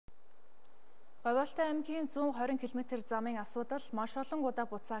Говь-Алтай аймгийн 120 км замын асуудал маш олон удаа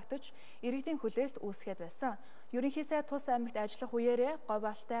буцаагдаж, иргэдийн хүлээлт үүсгээд байсан. Ерөнхий сайд тус аймагт ажиллах үеэрээ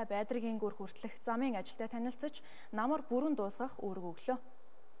Говь-Алтай, Байдрагийн гүүр хүртэлх замын ажилтай танилцж, намар бүрэн дуусгах үүрэг өглөө.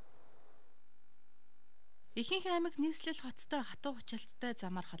 Ихэнх аймаг нийслэл хоцтой хатуу хүчилттэй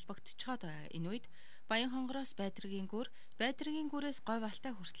замаар холбогдчиход байгаа энэ үед Баянхонгороос Байдрагийн гүүр, Байдрагийн гүүрээс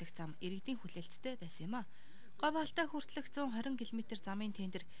Говь-Алтай хүртэлх зам иргэдийн хүлээлттэй байсан юм а. Говь-Алтай хүртэлх 120 км замын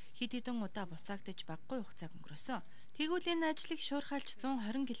тендер хэд хэдэн удаа буцаагдаж баггүй хугацааг өнгөрөөсөн. Тэгвэл энэ ажлыг шуурхайлж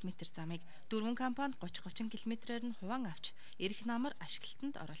 120 км замыг 4 компани 30-30 км-ээр нь хуваан авч ирэх намар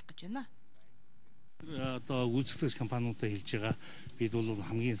ашиглалтад оруулах гэж байна. Одоо үйлчлэгч компаниудаа хэлж байгаа бид бол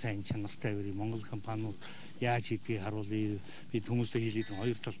хамгийн сайн чанартай барь Монгол компаниуд яаж хийдгийг харуулъя. Бид хүмүүстэй хэлээд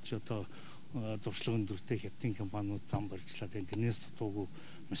хоёр талд ч одоо дуршлаг өндөртэй хятадын компаниуд зам барьжлаа. Тэрнээс дутуугүй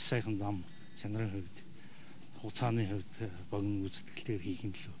маш сайхан зам чанарын хувьд хугацааны хувьд богино үзэгдэлээр хийх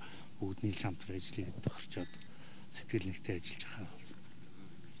юм л бүгдний хамтран ажлыг тохирчоод сэтгэл нэгтэй ажиллаж байгаа.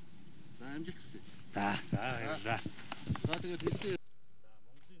 За амжилт хүсье. За.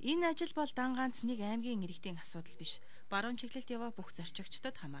 Энэ ажил бол дан ганц нэг аймгийн иргэдийн асуудал биш. Баруун чиглэлд яваа бүх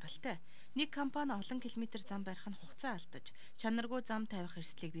зорчигчдод хамааралтай. Нэг компани олон километр зам барих нь хугацаа алдаж, чанаргүй зам тавих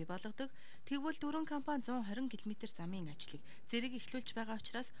эрсдлийг бий болгодог. Тэгвэл 4 компани 120 км замын ажлыг зэрэг эхлүүлж байгаа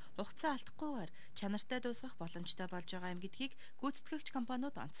учраас хугацаа алдахгүйгээр чанартай дуусгах боломжтой болж байгаа юм гэдгийг гүйцэтгэгч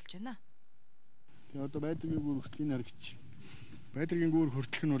компаниуд онцолж байна. Тэгээ одоо Байдрагийн гүүр хүртэлхийг харагч. Байдрагийн гүүр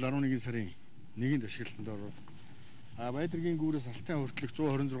хүртэлх нь бол 11 сарын 1-нд ашиглалтад ороод Байдрагийн гүүрээс Алтай хүртэлх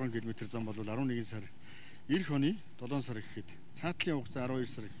 126 км зам бол 11 сар ирэх оны 7 сар гэхэд цаатлын хугацаа 12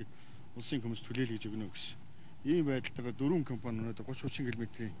 сар гэхэд улсын комисс түлээл гэж өгнө гэсэн. Ийм байдалтайгаар 4 компани өнөөдөр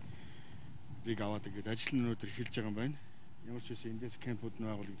 30-30 км-ийг аваад ингээд ажил нь өнөөдөр эхэлж байгаа юм байна. Ямар ч үсэн эндээс кемпүүд нь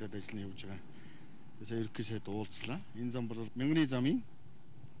байгуулагдаад ажил нь явж байгаа. Тэсээ ерөнхий сайд уулзлаа. Энэ зам бол мянганы замын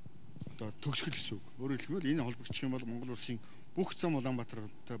одоо төгсгөл гэсэн үг. Өөрөөр хэлбэл энэ холбогдчих юм бол Монгол улсын бүх зам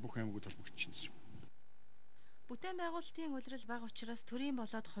Улаанбаатартай бүх аймагуд холбогдчихно гэсэн. Бүтээн байгуулалтын улирал бага учраас төрийн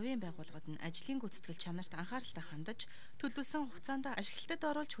болоод хувийн байгууллагууд нь ажлын гүйцэтгэл чанарт анхааралтай хандаж төлөвлөсөн хугацаанд ашиглалтад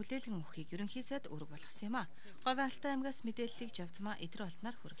оруулж хүлээлгэн өгөхийг ерөнхий сайд үүрэг болгосон юм а. Говь-Алтай аймгаас мэдээллийг Жавцмаа Идэр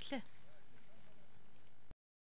Олтнаар хүргэлээ.